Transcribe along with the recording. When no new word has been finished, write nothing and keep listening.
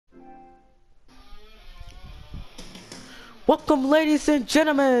Welcome, ladies and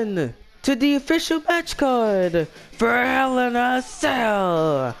gentlemen, to the official match card for Hell in a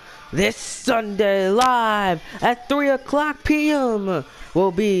Cell. This Sunday, live at 3 o'clock p.m.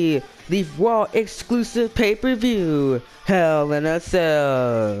 will be the Raw exclusive pay-per-view, Hell in a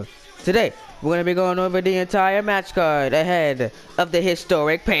Cell. Today, we're going to be going over the entire match card ahead of the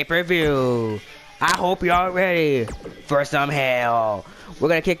historic pay-per-view. I hope y'all ready for some hell. We're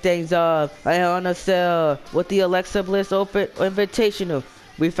gonna kick things off at Hell in a Cell with the Alexa Bliss Open Invitational.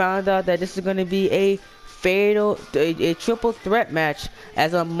 We found out that this is gonna be a triple threat match,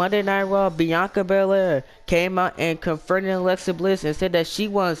 as on Monday Night Raw, Bianca Belair came out and confronted Alexa Bliss and said that she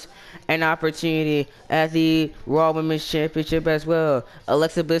wants an opportunity at the Raw Women's Championship as well.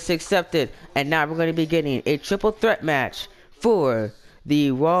 Alexa Bliss accepted, and now we're gonna be getting a triple threat match for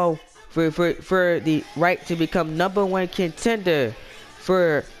the Raw. For the right to become #1 contender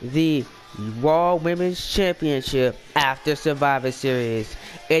for the Raw Women's Championship after Survivor Series.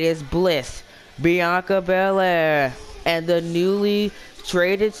 It is Bliss, Bianca Belair, and the newly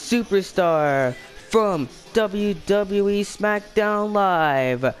traded superstar from WWE SmackDown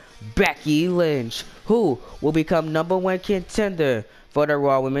Live, Becky Lynch, who will become #1 contender for the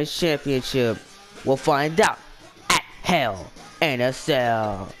Raw Women's Championship. We'll find out at Hell in a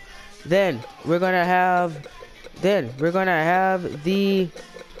Cell. Then we're gonna have the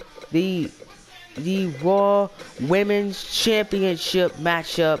Raw Women's Championship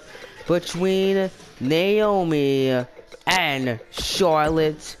matchup between Naomi and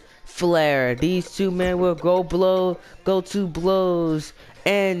Charlotte Flair. These two men will go to blows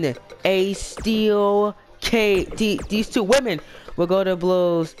in a steel cage. These two women will go to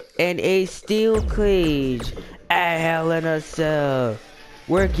blows in a steel cage at Hell in a Cell.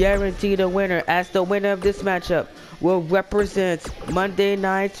 We're guaranteed a winner, as the winner of this matchup will represent Monday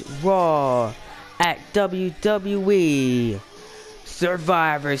Night Raw at WWE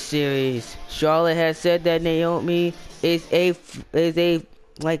Survivor Series. Charlotte has said that Naomi is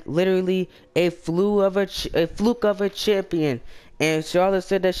literally a fluke of a champion, and Charlotte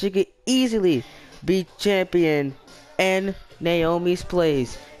said that she could easily be champion in Naomi's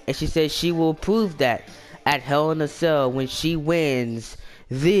place, and she said she will prove that at Hell in a Cell when she wins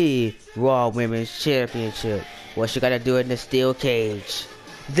the Raw Women's Championship. Well, she gotta do it in the steel cage.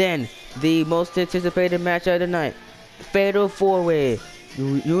 Then, the most anticipated match of the night, Fatal 4-Way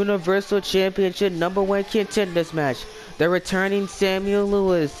Universal Championship #1 contenders match. The returning Samuel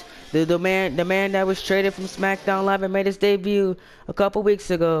Lewis, the man that was traded from SmackDown Live and made his debut a couple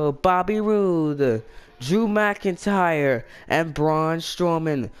weeks ago, Bobby Roode, Drew McIntyre, and Braun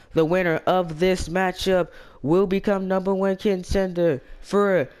Strowman. The winner of this matchup will become #1 contender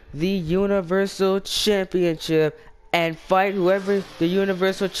for the Universal Championship and fight whoever the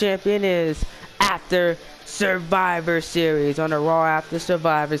Universal Champion is after Survivor Series, on the Raw after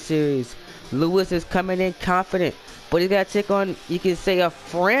Survivor Series. Lewis is coming in confident, but he's got to take on, you can say, a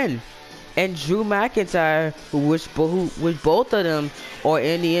friend, and Drew McIntyre, which both of them are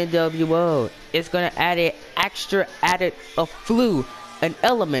in the NWO. It's going to add an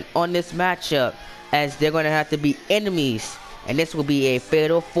element on this matchup, as they're going to have to be enemies, and this will be a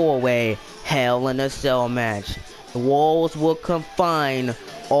Fatal 4-Way Hell in a Cell match. The walls will confine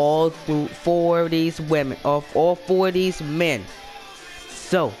all four of these men.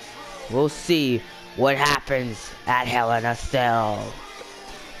 So, we'll see what happens at Hell in a Cell.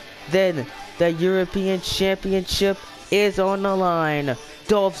 Then, the European Championship is on the line.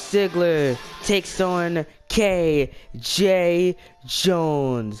 Dolph Ziggler takes on KJ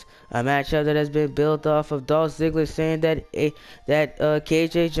Jones. A matchup that has been built off of Dolph Ziggler saying that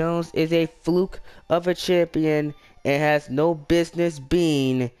KJ Jones is a fluke of a champion and has no business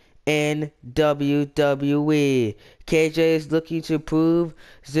being in WWE. KJ is looking to prove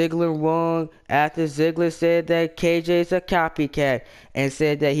Ziggler wrong after Ziggler said that KJ is a copycat and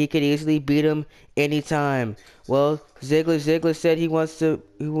said that he could easily beat him anytime. Well, Ziggler said KJ said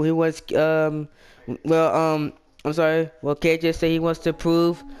he wants to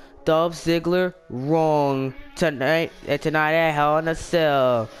prove Dolph Ziggler wrong tonight at Hell in a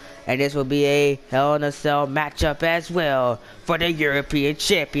Cell, and this will be a Hell in a Cell matchup as well for the European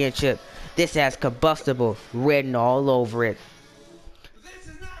Championship. This has combustible written all over it.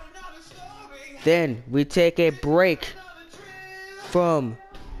 Then we take a break from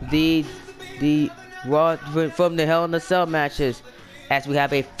the Raw, from the Hell in a Cell matches, as we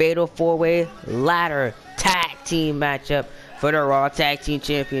have a Fatal 4-Way ladder tag team matchup for the Raw Tag Team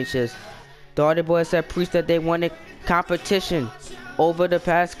Championships. The Hardy Boys have preached that they wanted competition over the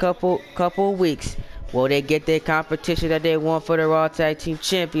past couple weeks. Will they get their competition that they want for the Raw Tag Team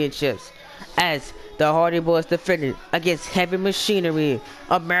Championships? as the Hardy Boys defended against Heavy Machinery,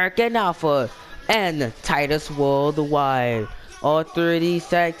 American Alpha, and Titus Worldwide. All three of these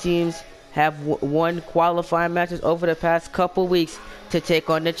tag teams have won qualifying matches over the past couple weeks to take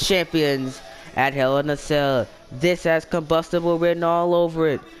on the champions at Hell in a Cell. This has combustible written all over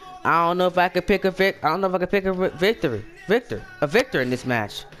it. I don't know if I could pick a victor in this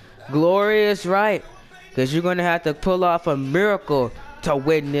match. Glory is right, because you're gonna have to pull off a miracle to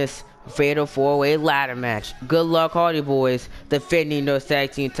win this fatal 4-way ladder match. Good luck, Hardy Boys, defending those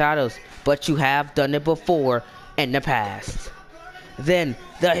tag team titles, but you have done it before in the past. Then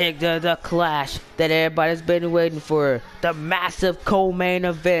the clash that everybody's been waiting for, the massive co-main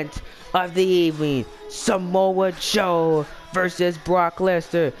event of the evening, Samoa Joe versus Brock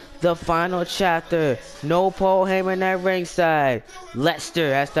Lesnar, the final chapter. No Paul Heyman at ringside.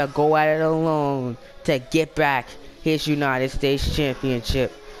 Lesnar has to go at it alone to get back his United States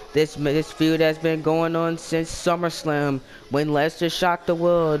Championship. This feud has been going on since SummerSlam, when Lesnar shocked the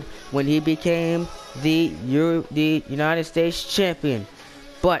world when he became the United States Champion.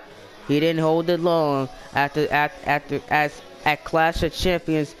 But he didn't hold it long. At Clash of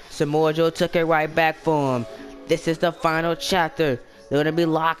Champions, Samoa Joe took it right back for him. This is the final chapter. They're gonna be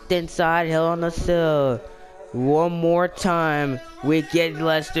locked inside Hell in a Cell. One more time, we get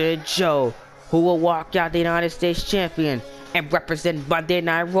Lesnar and Joe, who will walk out the United States Champion and represent Monday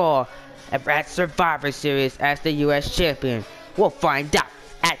Night Raw at Survivor Series as the U.S. Champion. We'll find out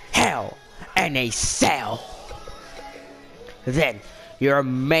at Hell in a Cell. Then, your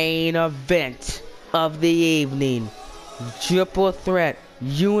main event of the evening, Triple Threat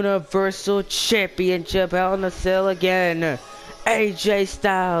Universal Championship, Hell in a Cell again. AJ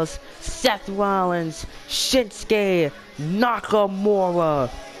Styles, Seth Rollins, Shinsuke Nakamura,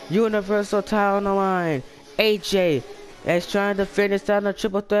 Universal title on the line. AJ is trying to finish down the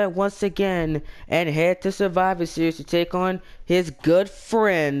Triple Threat once again and head to Survivor Series to take on his good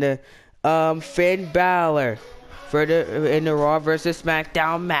friend Finn Balor in the Raw vs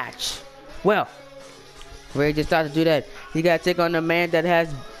SmackDown match. Well, Ray just started to do that. He got to take on the man that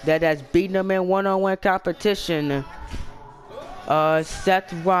has beaten him in one-on-one competition,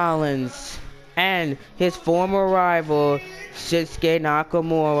 Seth Rollins, and his former rival Shinsuke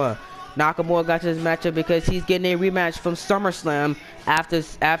Nakamura. Nakamura got to this matchup because he's getting a rematch from SummerSlam after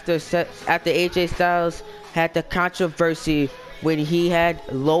AJ Styles had the controversy when he had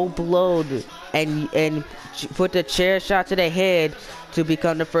low blowed and put the chair shot to the head to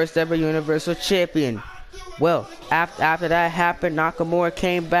become the first ever Universal Champion. Well, after that happened, Nakamura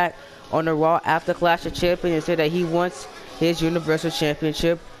came back on the Raw after Clash of Champions and said that he wants his Universal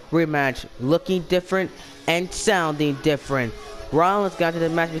Championship rematch, looking different and sounding different. Rollins got to the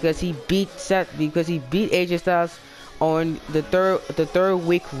match because he beat AJ Styles on the third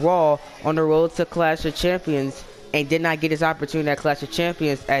week Raw on the road to Clash of Champions, and did not get his opportunity at Clash of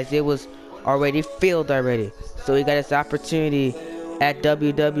Champions as it was already filled already. So he got his opportunity at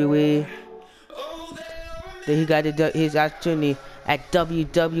WWE. Then he got his opportunity at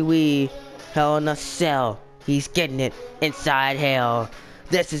WWE Hell in a Cell. He's getting it inside Hell.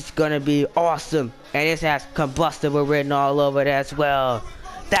 This is gonna be awesome, and this has combustible written all over it as well.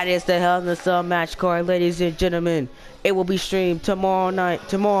 That is the Hell in a Cell match card, ladies and gentlemen. It will be streamed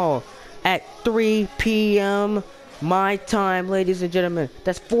tomorrow at 3 p.m. my time, ladies and gentlemen.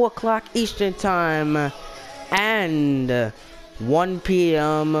 That's 4 o'clock Eastern time and 1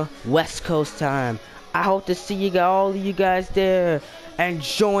 p.m. West Coast time. I hope to see all of you guys there, and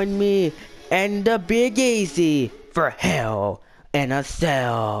join me and the Big Easy for Hell in a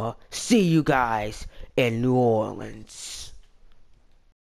Cell. See you guys in New Orleans.